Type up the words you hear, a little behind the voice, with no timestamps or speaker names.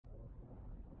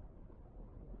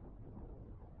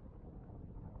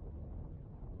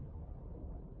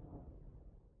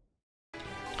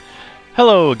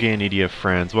Hello again, EDF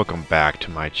friends. Welcome back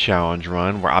to my challenge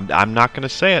run where I'm not going to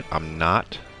say it. I'm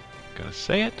not going to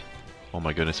say it. Oh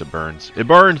my goodness, it burns. It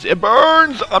burns! It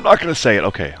burns! I'm not going to say it.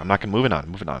 Okay, I'm not going to...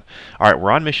 Moving on. Alright,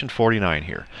 we're on mission 49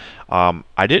 here.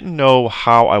 I didn't know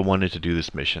how I wanted to do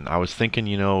this mission. I was thinking,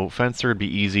 you know, Fencer would be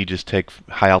easy, just take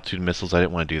high altitude missiles. I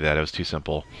didn't want to do that. It was too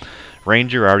simple.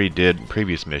 Ranger I already did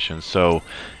previous missions, so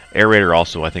Air Raider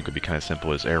also I think would be kind of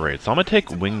simple as Air Raid. So I'm going to take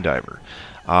Wing Diver.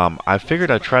 I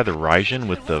figured I'd try the Raijin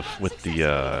with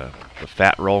the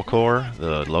fat roll core,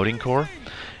 the loading core,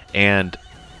 and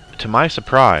to my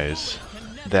surprise,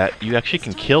 that you actually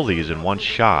can kill these in one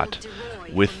shot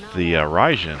with the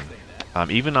Raijin,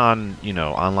 even on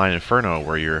online Inferno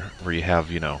where you have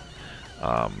the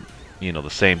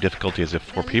same difficulty as if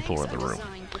 4 people were in the room.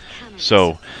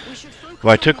 So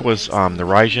what I took was the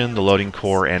Raijin, the loading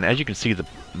core, and as you can see,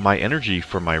 my energy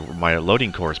for my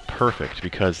loading core is perfect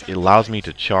because it allows me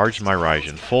to charge my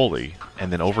Raijin fully and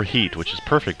then overheat, which is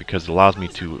perfect because it allows me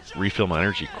to refill my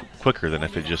energy quicker than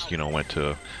if it just went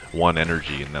to 1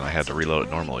 energy and then I had to reload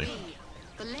it normally.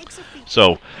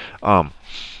 So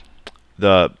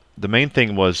the main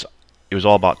thing was it was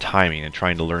all about timing and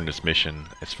trying to learn this mission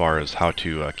as far as how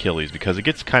to kill these, because it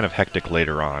gets kind of hectic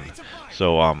later on.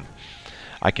 So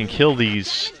I can kill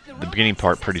these. The beginning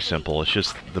part pretty simple. It's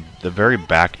just the very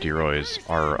back Deroys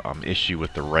are issue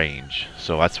with the range,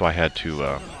 so that's why I had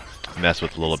to mess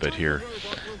with a little bit here.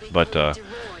 But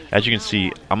as you can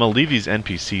see, I'm gonna leave these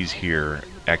NPCs here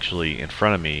actually in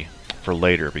front of me for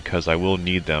later because I will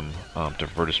need them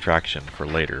for distraction for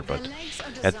later. But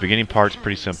at the beginning part, it's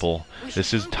pretty simple.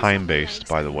 This is time based,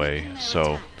 by the way,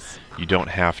 so you don't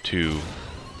have to.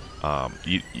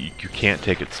 You can't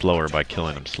take it slower by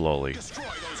killing them slowly.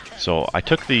 So I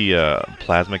took the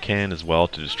plasma cannon as well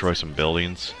to destroy some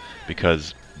buildings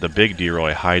because the big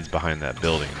Deroy hides behind that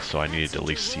building, so I needed to at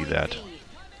least see that.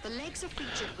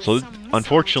 So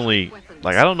unfortunately,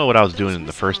 I don't know what I was doing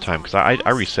the first time because I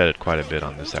reset it quite a bit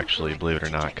on this actually, believe it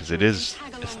or not, because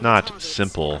it's not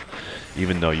simple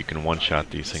even though you can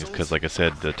one-shot these things because, like I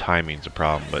said, the timing's a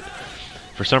problem. But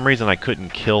for some reason I couldn't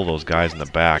kill those guys in the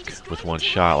back with one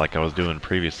shot like I was doing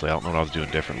previously. I don't know what I was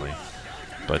doing differently.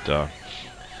 But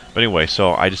anyway,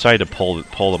 so I decided to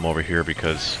pull them over here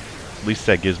because at least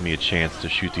that gives me a chance to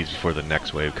shoot these before the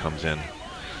next wave comes in.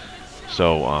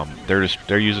 So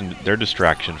they're using their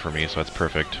distraction for me, so that's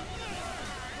perfect.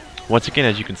 Once again,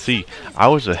 as you can see, I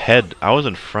was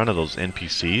in front of those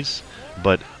NPCs,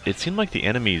 but it seemed like the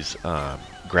enemies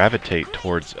gravitate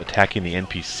towards attacking the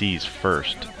NPCs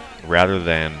first rather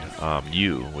than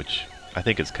you, which I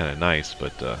think is kind of nice.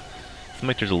 But it seems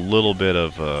like there's a little bit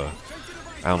of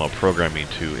I don't know, programming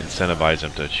to incentivize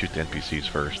them to shoot the NPCs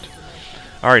first.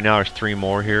 Alright, now there's 3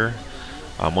 more here.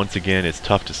 Once again, it's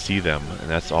tough to see them, and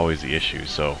that's always the issue,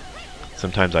 so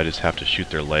sometimes I just have to shoot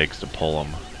their legs to pull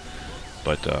them.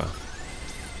 But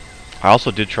I also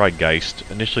did try Geist.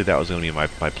 Initially that was going to be my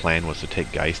plan, was to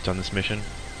take Geist on this mission.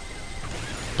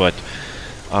 But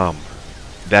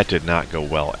that did not go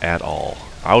well at all.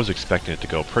 I was expecting it to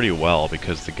go pretty well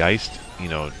because the Geist,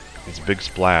 it's a big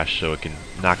splash, so it can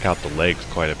knock out the legs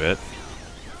quite a bit.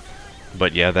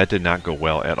 But yeah, that did not go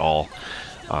well at all.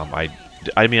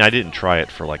 I mean, I didn't try it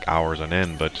for like hours on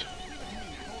end, but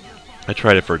I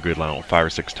tried it for a good, 5 or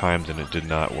 6 times, and it did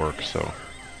not work. So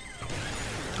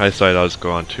I decided I'll just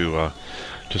go on to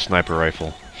sniper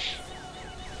rifle.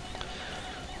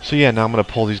 So yeah, now I'm gonna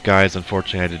pull these guys.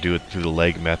 Unfortunately, I had to do it through the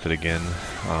leg method again.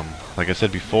 Like I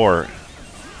said before.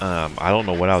 I don't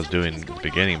know what I was doing at the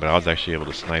beginning, but I was actually able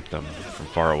to snipe them from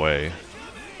far away.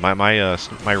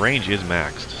 My range is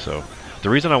maxed, so the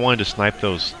reason I wanted to snipe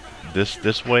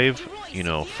this wave,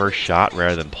 first shot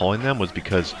rather than pulling them, was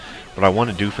because what I want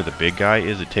to do for the big guy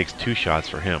is it takes 2 shots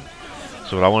for him.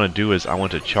 So what I want to do is I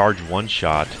want to charge 1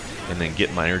 shot and then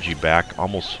get my energy back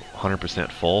almost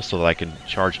 100% full so that I can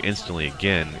charge instantly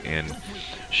again and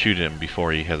shoot him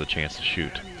before he has a chance to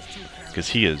shoot, because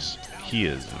he is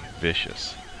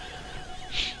vicious.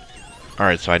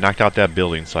 Alright, so I knocked out that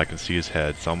building so I can see his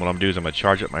head. So what I'm going to do is I'm going to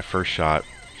charge up my first shot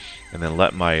and then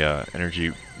let my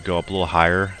energy go up a little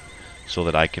higher so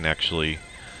that I can actually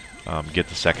get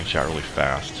the second shot really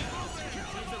fast.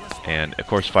 And of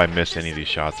course, if I miss any of these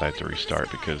shots, I have to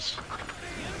restart because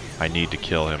I need to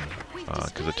kill him,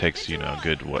 because it takes, a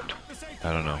good,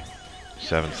 I don't know,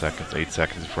 7 seconds, 8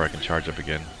 seconds before I can charge up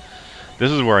again. This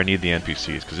is where I need the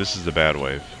NPCs because this is the bad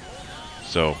wave.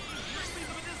 So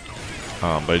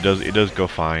but it does go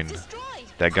fine.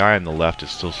 That guy on the left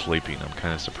is still sleeping. I'm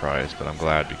kind of surprised, but I'm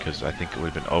glad because I think it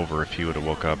would have been over if he would have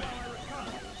woke up.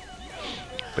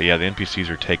 But yeah, the NPCs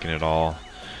are taking it all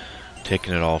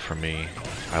from me.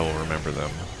 I will remember them.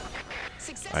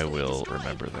 I will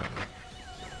remember them.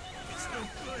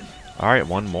 Alright,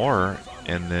 one more,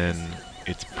 and then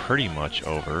it's pretty much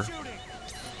over.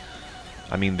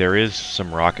 I mean, there is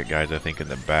some rocket guys, I think, in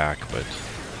the back, but...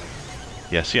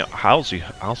 Yeah, see, I'll see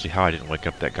how I didn't wake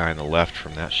up that guy on the left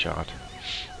from that shot.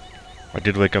 I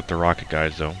did wake up the rocket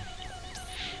guys, though.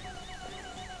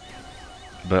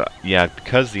 But, yeah,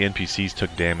 because the NPCs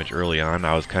took damage early on,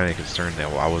 I was kind of concerned that,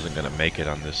 well, I wasn't going to make it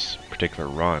on this particular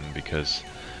run, because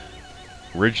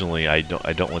originally I don't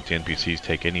let the NPCs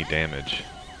take any damage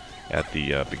at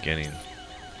the beginning.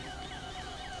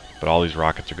 But all these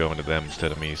rockets are going to them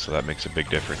instead of me, so that makes a big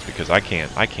difference, because I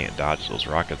can't dodge those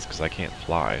rockets because I can't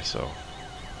fly, so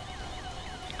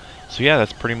yeah,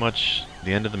 that's pretty much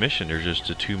the end of the mission. There's just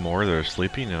the 2 more that are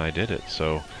sleeping, and I did it,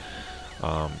 so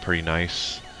pretty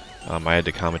nice. I had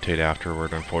to commentate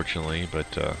afterward, unfortunately,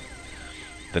 but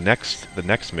the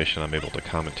next mission I'm able to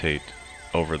commentate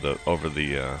over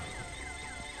the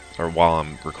or while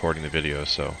I'm recording the video,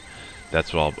 so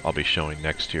that's what I'll be showing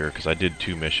next year, because I did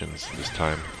 2 missions this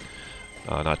time.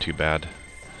 Not too bad.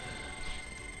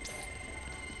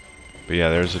 But yeah,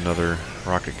 there's another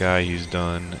rocket guy. He's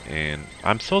done, and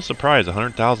I'm so surprised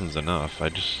 100,000's enough.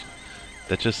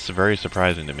 That's just very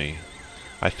surprising to me.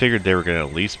 I figured they were going to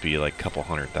at least be like a couple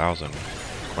 100,000,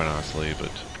 quite honestly,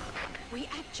 but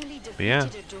yeah,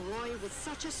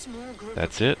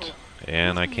 that's it.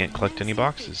 And I can't collect any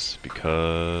boxes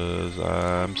because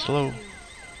I'm slow.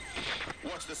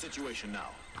 What's the situation now?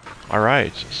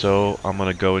 Alright, so I'm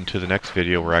going to go into the next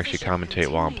video where I actually commentate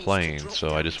while I'm playing, so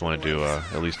I just wanted to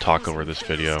at least talk over this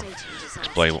video,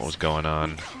 explain what was going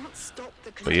on.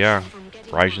 But yeah,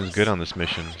 Raijin's good on this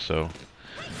mission, so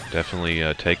definitely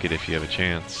take it if you have a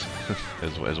chance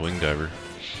as wing diver.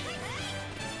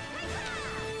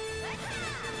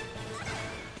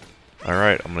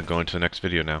 Alright, I'm going to go into the next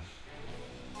video now.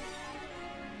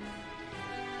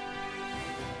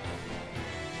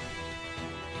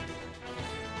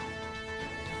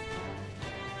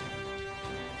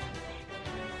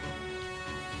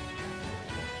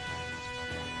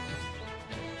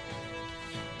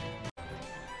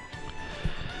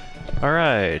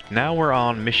 Alright, now we're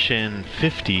on mission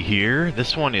 50 here.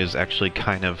 This one is actually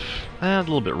kind of a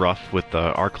little bit rough with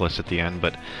the Arcless at the end,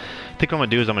 but I think what I'm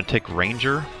going to do is I'm going to take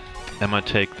Ranger, I'm going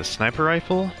to take the Sniper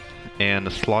Rifle, and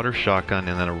the Slaughter Shotgun,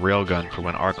 and then a Railgun for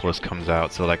when Arcless comes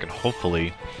out, so that I can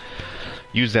hopefully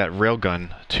use that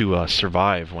Railgun to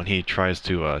survive when he tries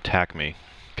to attack me,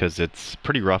 because it's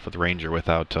pretty rough with Ranger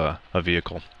without a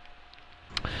vehicle.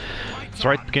 So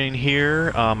right at the beginning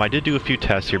here, I did do a few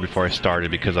tests here before I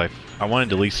started because I wanted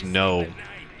to at least know.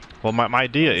 Well, my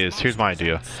idea is, here's my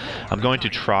idea. I'm going to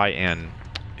try and,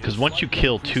 because once you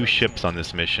kill 2 ships on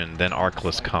this mission, then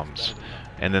Arcless comes,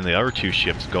 and then the other 2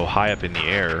 ships go high up in the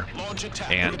air,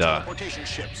 and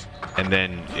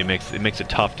then it makes it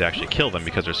tough to actually kill them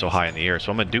because they're so high in the air.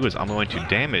 So what I'm going to do is I'm going to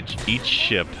damage each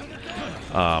ship,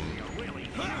 so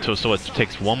it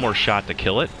takes 1 more shot to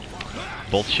kill it.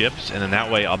 Both ships, and then that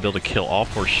way I'll be able to kill all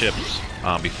 4 ships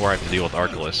before I have to deal with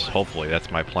Arcless. Hopefully, that's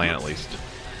my plan at least.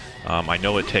 I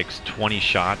know it takes 20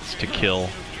 shots to kill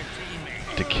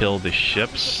the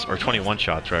ships, or 21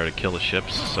 shots rather to kill the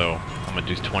ships. So I'm gonna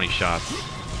do 20 shots.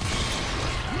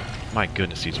 My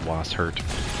goodness, these wasps hurt.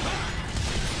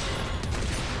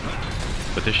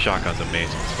 But this shotgun's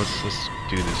amazing. So let's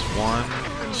do this. 1,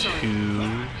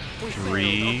 2,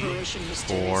 3,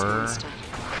 4,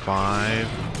 5.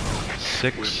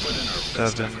 6,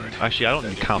 7. Actually, I don't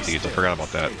even count these. I forgot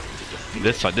about that.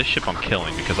 This ship I'm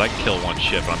killing because I can kill 1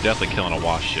 ship, but I'm definitely killing a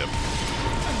wasp ship.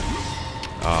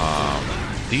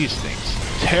 These things,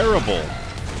 terrible.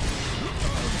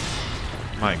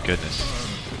 My goodness.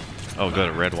 Oh, good.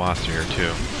 A red wasp here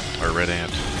too, or a red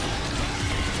ant.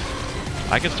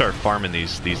 I can start farming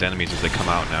these enemies as they come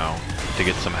out now to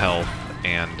get some health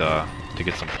and to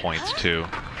get some points too.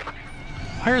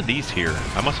 Why are these here?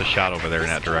 I must have shot over there in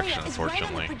that direction,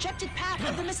 unfortunately.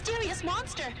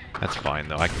 That's fine,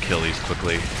 though. I can kill these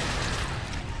quickly.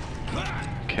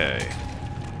 Okay.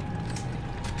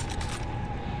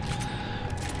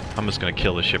 I'm just going to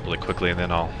kill the ship really quickly, and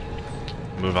then I'll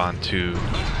move on to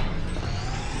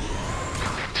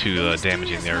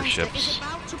damaging the airships.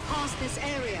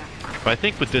 But I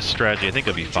think with this strategy, I think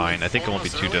it'll be fine. I think it won't be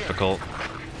too difficult.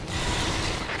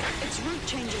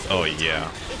 Oh, yeah.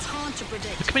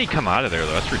 Look how many come out of there,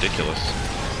 though. That's ridiculous.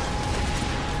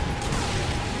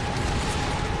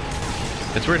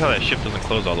 It's weird how that ship doesn't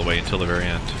close all the way until the very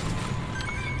end.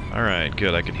 Alright,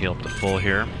 good. I can heal up to full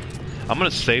here. I'm going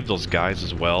to save those guys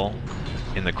as well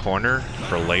in the corner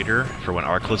for later, for when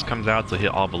Arcless comes out, so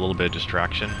I'll have a little bit of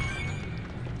distraction.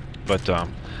 But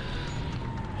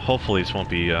hopefully this won't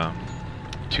be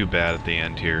too bad at the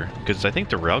end here, because I think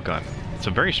the railgun, it's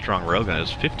a very strong railgun.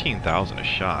 It's 15,000 a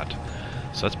shot,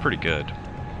 so that's pretty good.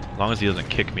 As long as he doesn't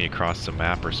kick me across the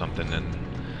map or something and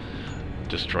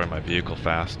destroy my vehicle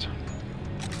fast.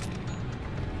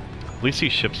 At least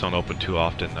these ships don't open too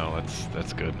often, though.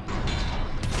 That's good.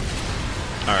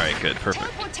 Alright, good,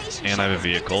 perfect. And I have a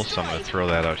vehicle, so I'm going to throw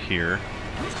that out here.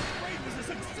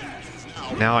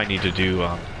 Now I need to do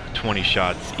 20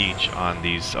 shots each on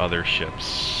these other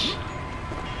ships.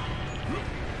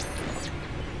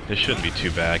 This shouldn't be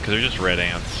too bad, because they're just red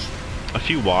ants. A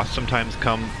few wasps sometimes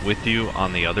come with you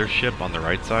on the other ship on the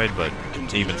right side, but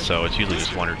even so, it's usually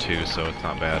just one or two, so it's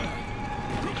not bad.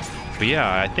 But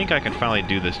yeah, I think I can finally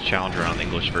do this Challenger on the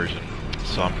English version,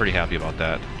 so I'm pretty happy about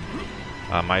that.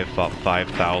 I have about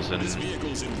 5,000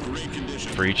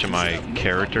 for each of my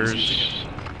characters,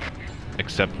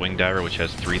 except Wing Diver, which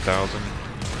has 3,000.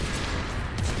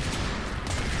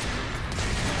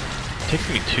 It takes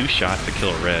me 2 shots to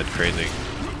kill a red, crazy.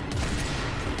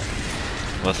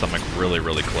 Unless I'm like really,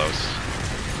 really close.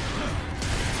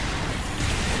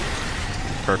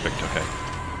 Perfect, okay.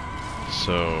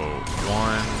 So,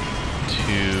 1,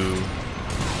 2,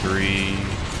 3,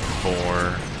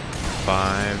 4,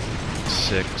 5,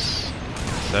 6,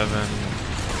 7,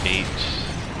 8,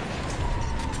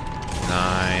 9, 10.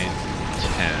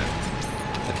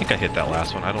 I think I hit that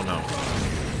last one, I don't know.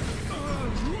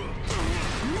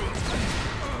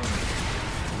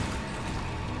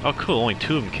 Oh cool, only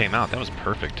 2 of them came out, that was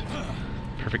perfect.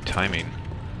 Perfect timing.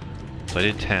 So I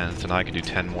did 10, so now I can do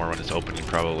 10 more when it's opening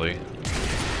probably.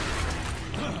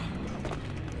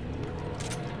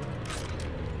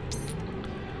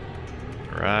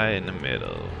 Right in the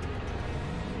middle.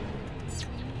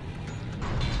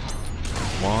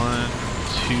 1,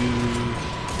 2,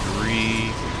 3,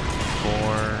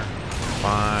 4,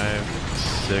 5,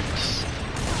 6,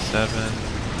 7,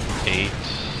 8,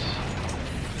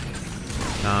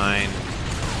 9,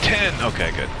 10!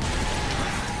 Okay, good.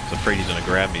 I was afraid he's gonna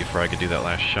grab me before I could do that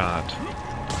last shot.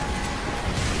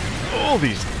 Oh,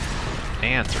 these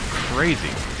ants are crazy.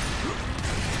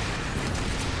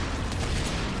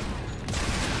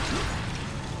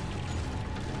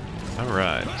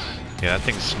 Alright. Yeah, that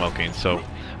thing's smoking, so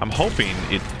I'm hoping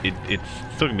it's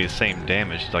still gonna be the same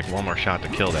damage, like one more shot to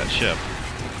kill that ship.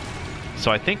 So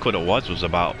I think what it was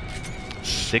about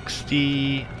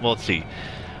 60... Well, let's see.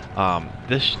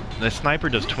 The sniper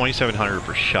does 2,700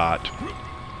 per shot,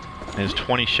 and it's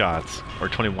 20 shots, or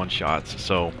 21 shots,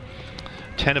 so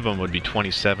 10 of them would be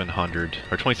 2,700,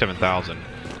 or 27,000,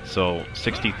 so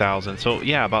 60,000. So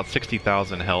yeah, about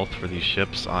 60,000 health for these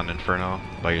ships on Inferno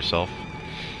by yourself.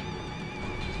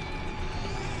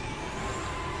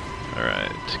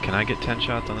 Alright, can I get 10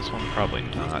 shots on this one? Probably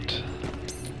not. 1,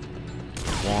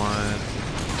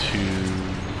 2,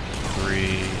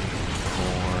 3, 4,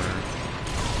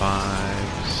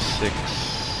 5,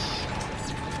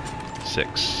 6,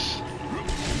 6.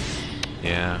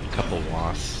 Yeah, a couple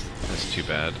wasps. That's too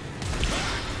bad.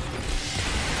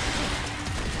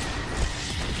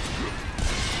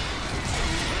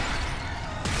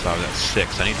 So I was at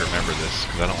 6. I need to remember this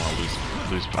because I don't want to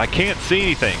lose. I can't see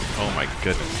anything. Oh my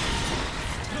goodness.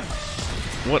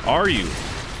 What are you?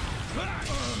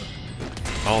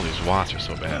 All these wasps are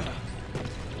so bad.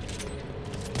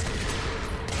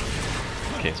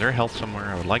 Okay, is there a health somewhere?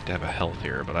 I would like to have a health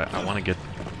here, but I want to get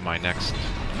my next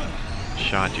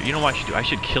shot. You know what I should do? I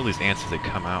should kill these ants as they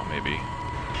come out, maybe.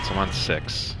 So I'm on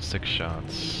 6. 6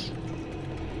 shots.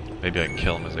 Maybe I can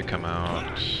kill them as they come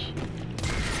out.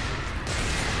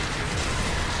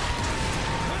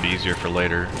 Be easier for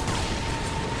later.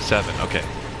 7, okay.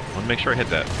 I want to make sure I hit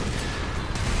that.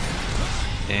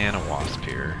 And a wasp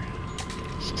here.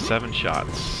 So 7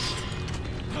 shots.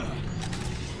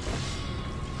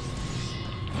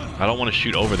 I don't want to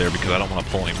shoot over there because I don't want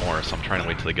to pull any more, so I'm trying to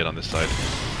wait till they get on this side.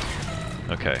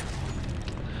 Okay.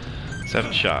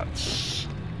 7 shots.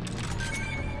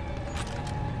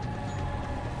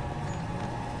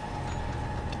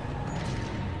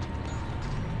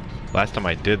 Last time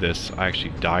I did this, I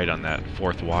actually died on that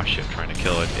 4th wasp ship trying to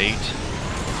kill it. 8,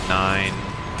 9,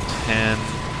 10,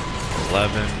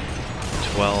 11,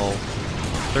 12,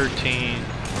 13,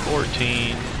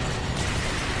 14,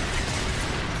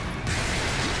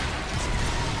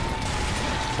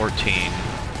 14.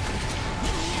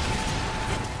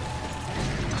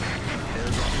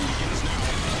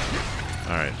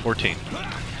 Alright, 14.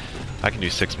 I can do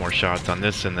 6 more shots on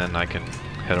this and then I can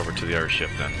head over to the other ship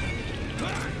then.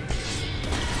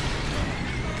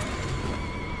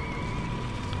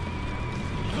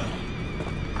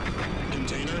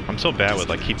 I'm so bad with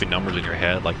like keeping numbers in your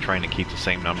head, like trying to keep the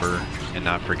same number and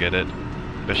not forget it,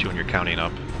 especially when you're counting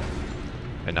up.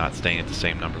 and not staying at the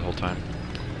same number the whole time.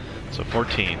 So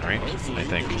 14, right? I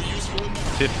think.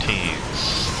 15,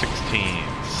 16,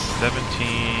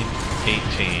 17,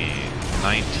 18,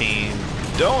 19.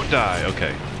 Don't die!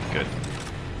 Okay, good.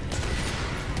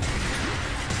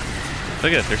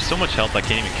 Look at it, there's so much health I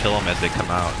can't even kill them as they come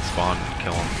out and spawn and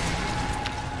kill them.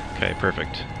 Okay,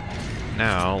 perfect.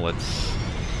 Now let's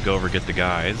go over and get the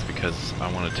guys because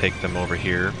I want to take them over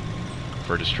here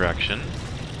for distraction.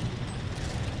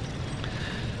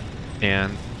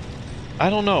 And I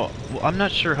don't know. Well, I'm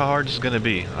not sure how hard this is going to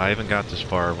be. I haven't got this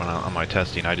far on my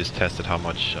testing. I just tested how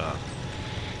much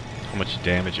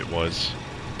damage it was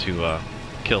to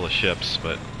kill the ships,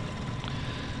 but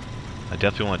I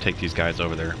definitely want to take these guys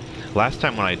over there. Last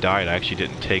time when I died, I actually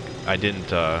I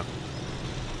didn't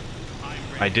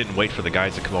wait for the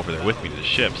guys to come over there with me to the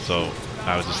ship, so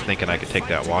I was just thinking I could take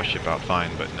that washship out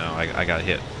fine, but no, I got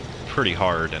hit pretty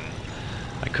hard and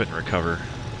I couldn't recover.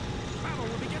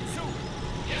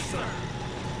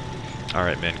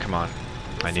 Alright, men, come on.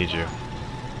 I need you.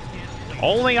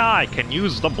 Only I can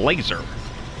use the blazer.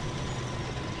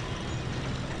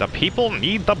 The people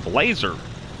need the blazer.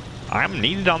 I'm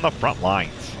needed on the front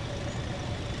lines.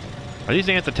 Are these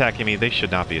ants attacking me? They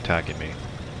should not be attacking me.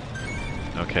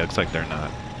 Okay, looks like they're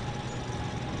not.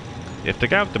 If the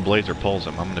guy with the blazer pulls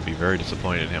him, I'm going to be very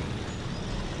disappointed in him.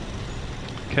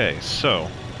 Okay, so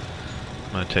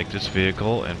I'm going to take this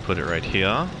vehicle and put it right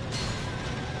here.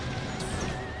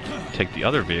 Take the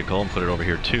other vehicle and put it over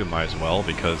here too, might as well,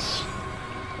 because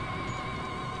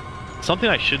something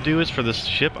I should do is for this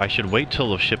ship, I should wait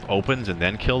till the ship opens and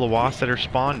then kill the wasps that are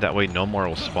spawned. That way no more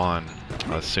will spawn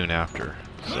soon after.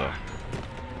 So,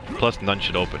 plus none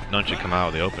should come out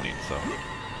of the opening, so.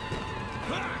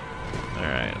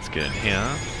 Alright, let's get in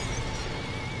here.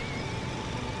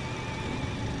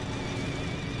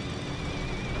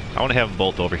 I want to have them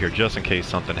both over here just in case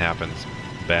something happens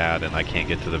bad and I can't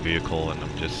get to the vehicle and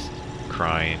I'm just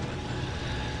crying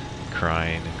and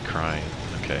crying.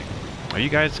 Okay. Are you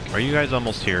guys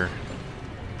almost here?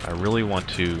 I really want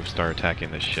to start attacking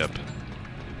this ship.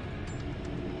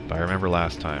 But I remember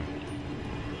last time.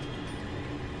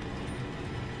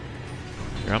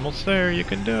 You're almost there, you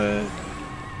can do it.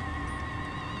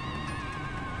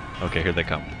 Okay, here they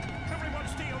come. Everyone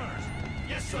stay alert.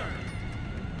 Yes, sir.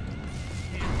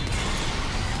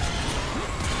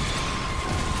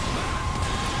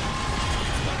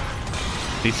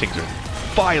 These things are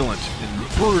violent and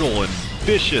brutal and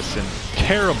vicious and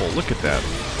terrible. Look at that.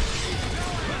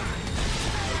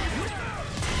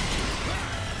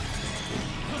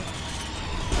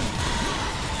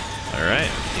 Alright,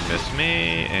 he missed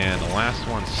me, and the last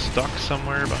one's stuck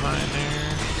somewhere behind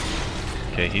there.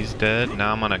 Okay, he's dead.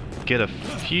 Now I'm gonna get a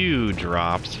few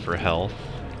drops for health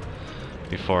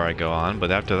before I go on,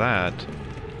 but after that,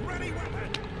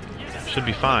 should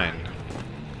be fine.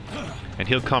 And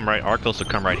he'll come right, Arcos will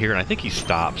come right here, and I think he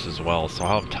stops as well, so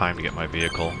I'll have time to get my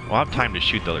vehicle. I'll have time to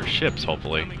shoot the other ships,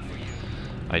 hopefully.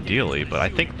 Ideally, but I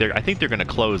think they're gonna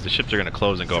close, the ships are gonna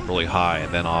close and go up really high,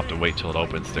 and then I'll have to wait till it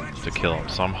opens to kill them.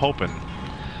 So I'm hoping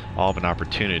I'll have an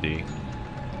opportunity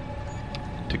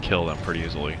to kill them pretty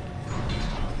easily.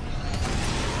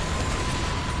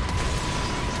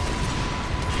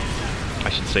 I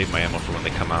should save my ammo for when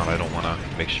they come out. I don't want to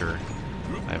make sure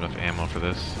I have enough ammo for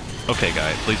this. Okay,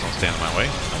 guys, please don't stand in my way.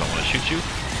 I don't want to shoot you.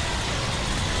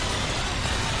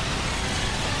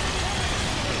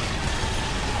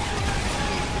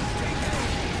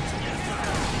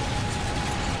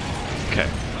 Okay.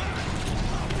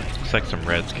 Looks like some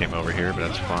reds came over here, but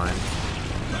that's fine.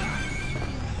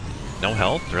 No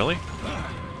health? Really?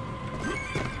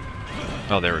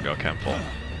 Oh, there we go. Okay, I'm full.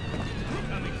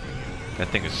 That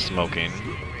thing is smoking.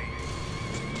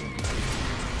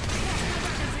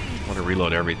 I want to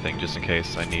reload everything just in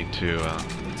case I need to.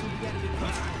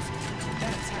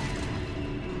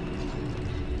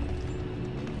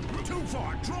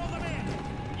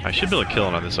 I should be able to kill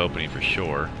it on this opening for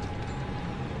sure.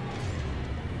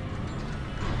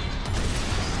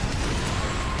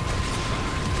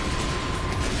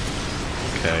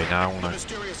 Okay, now I want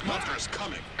to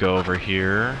go over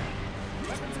here.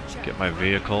 Get my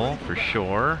vehicle for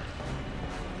sure.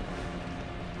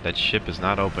 That ship is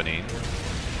not opening.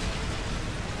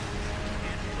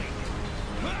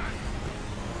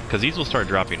 Because these will start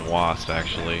dropping wasps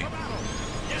actually.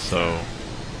 So,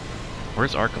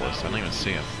 where's Archelaus? I don't even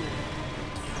see him.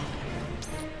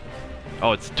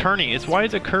 Oh, it's turning. Why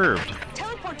is it curved?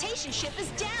 Teleportation ship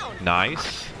is down.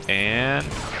 Nice. And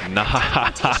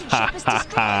nice.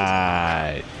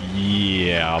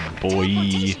 Yeah,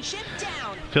 boy.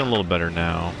 Feeling a little better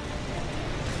now.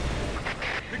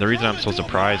 The reason I'm so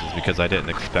surprised is because I didn't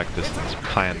expect this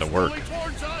plan to work.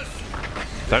 Towards us.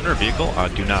 Do I have another vehicle?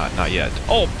 Do not yet.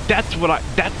 Oh, that's what I,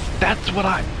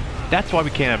 that's why we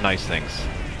can't have nice things.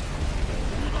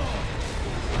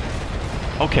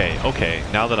 Okay,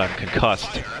 now that I'm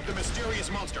concussed.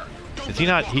 Is he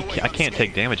not, I can't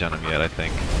take damage on him yet, I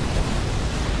think.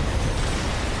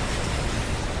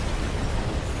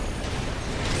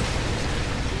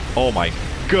 Oh my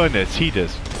goodness, he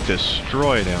just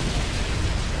destroyed him.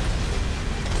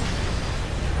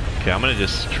 Okay, I'm gonna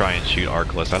just try and shoot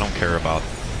arcless. I don't care about...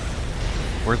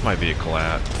 Where's my vehicle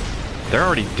at? They're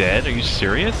already dead? Are you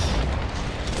serious?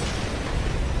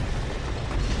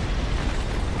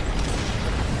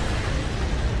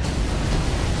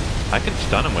 I can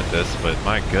stun him with this, but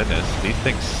my goodness, these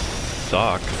things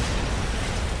suck.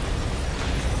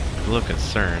 I'm a little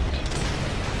concerned.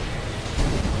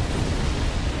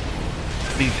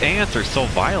 These ants are so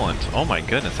violent. Oh my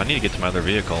goodness, I need to get to my other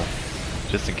vehicle.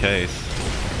 Just in case.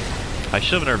 I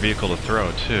should have another vehicle to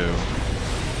throw, too.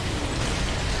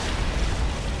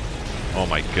 Oh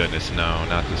my goodness, no,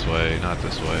 not this way, not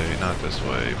this way, not this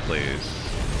way, please.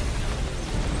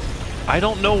 I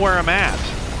don't know where I'm at.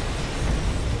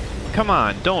 Come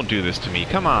on, don't do this to me,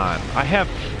 come on. I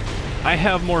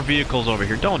have more vehicles over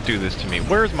here, don't do this to me.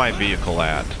 Where's my vehicle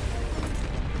at?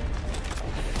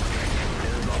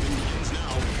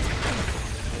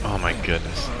 Oh my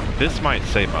goodness. This might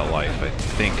save my life, I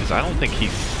think, because I don't think he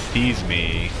sees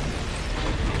me.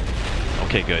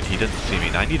 Okay, good, he doesn't see me.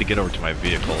 Now I need to get over to my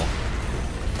vehicle.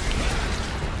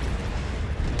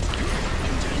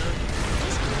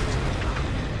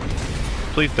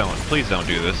 Please don't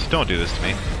do this. Don't do this to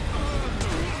me.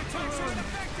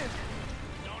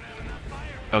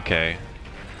 Okay.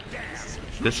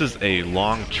 This is a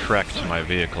long trek to my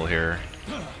vehicle here.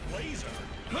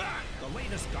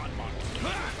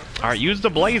 Alright, use the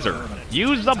blazer.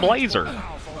 Use the blazer.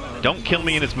 Don't kill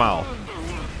me in his mouth.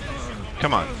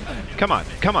 Come on. Come on.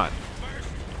 Come on.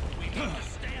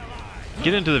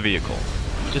 Get into the vehicle.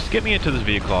 Just get me into this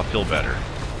vehicle, I'll feel better.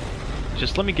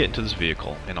 Just let me get into this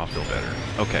vehicle, and I'll feel better.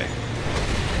 Okay.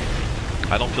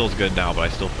 I don't feel as good now, but I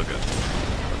still feel good.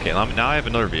 Okay, now I have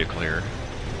another vehicle here.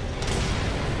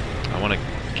 I want to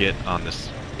get on this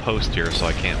post here so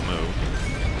I can't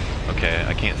move. Okay,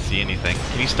 I can't see anything.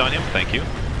 Can you stun him? Thank you.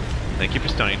 Thank you for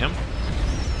stunning him.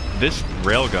 This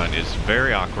railgun is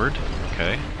very awkward.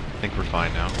 Okay, I think we're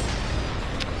fine now.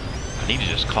 I need to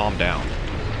just calm down.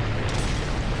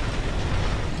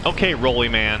 Okay, Rolly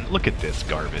Man, look at this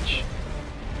garbage.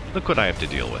 Look what I have to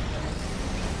deal with.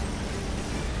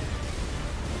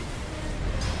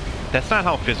 That's not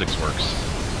how physics works.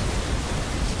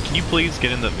 Can you please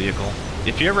get in the vehicle?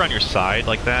 If you're ever on your side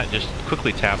like that, just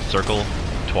quickly tap circle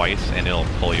twice and it'll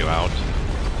pull you out.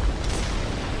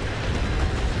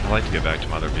 I'd like to get back to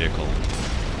my other vehicle.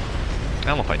 I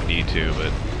don't know if I need to,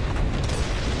 but...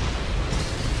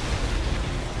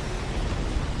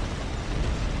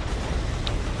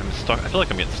 I'm stuck. I feel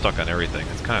like I'm getting stuck on everything.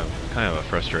 It's kind of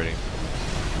frustrating.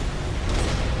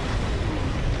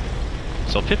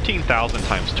 So 15,000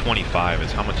 times 25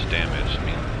 is how much damage? I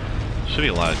mean, should be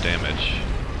a lot of damage.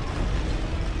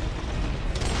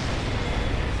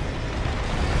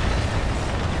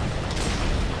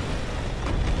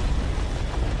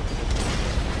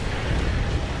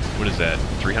 What is that?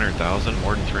 300,000?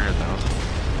 More than 300,000?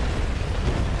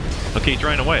 Okay, he's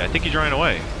running away. I think he's running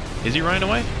away. Is he running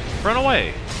away? Run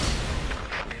away!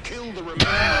 Kill the remaining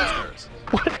monsters.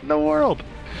 What in the world?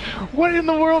 What in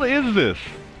the world is this?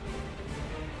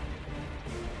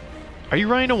 Are you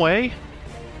running away?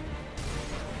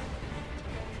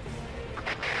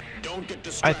 Don't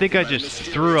get I think I distracted by just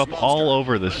mysterious threw up monster. all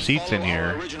over the Let's seats in follow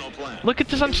our here. original plan. Look at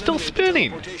this, I'm still Eliminate the spinning.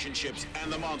 teleportation ships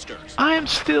and the monsters. I am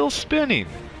still spinning.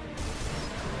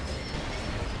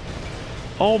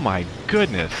 Oh my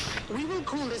goodness. We will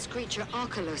call this creature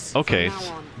Oculus Okay, from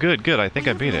now on. good, I think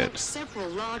I We beat have it. launched several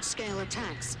large-scale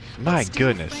attacks, My but still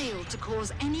goodness. failed to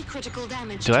cause any critical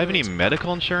damage Do I to have any it.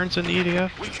 medical insurance in the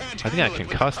EDF? We can't I think I handle it with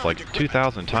concussed current like equipment.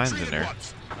 2,000 times in Retreat there. at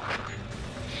once.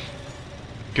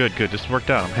 Good, this worked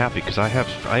out. I'm happy because I have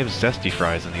zesty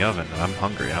fries in the oven and I'm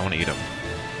hungry. I want to eat them.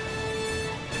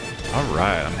 All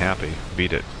right, I'm happy.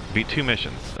 Beat it. Beat 2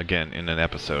 missions again in an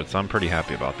episode, so I'm pretty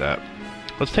happy about that.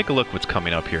 Let's take a look what's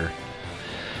coming up here.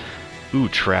 Ooh,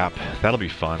 trap. That'll be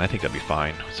fun. I think that'll be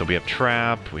fine. So we have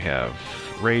trap. We have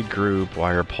raid group.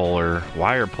 Wire puller.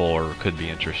 Wire puller could be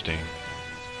interesting.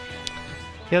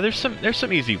 Yeah, there's some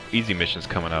easy missions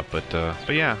coming up, but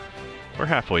yeah, we're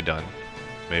halfway done,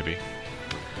 maybe.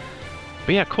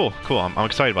 But yeah, cool. I'm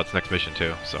excited about this next mission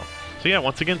too. So yeah,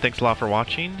 once again, thanks a lot for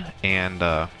watching,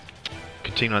 and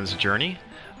continue on this journey.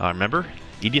 Remember,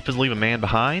 EDF doesn't leave a man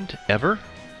behind, ever.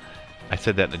 I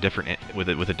said that in a different, with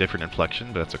a different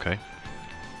inflection, but that's okay.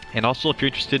 And also, if you're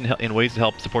interested in ways to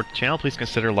help support the channel, please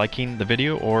consider liking the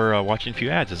video or watching a few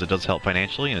ads, as it does help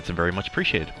financially, and it's very much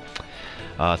appreciated.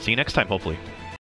 See you next time, hopefully.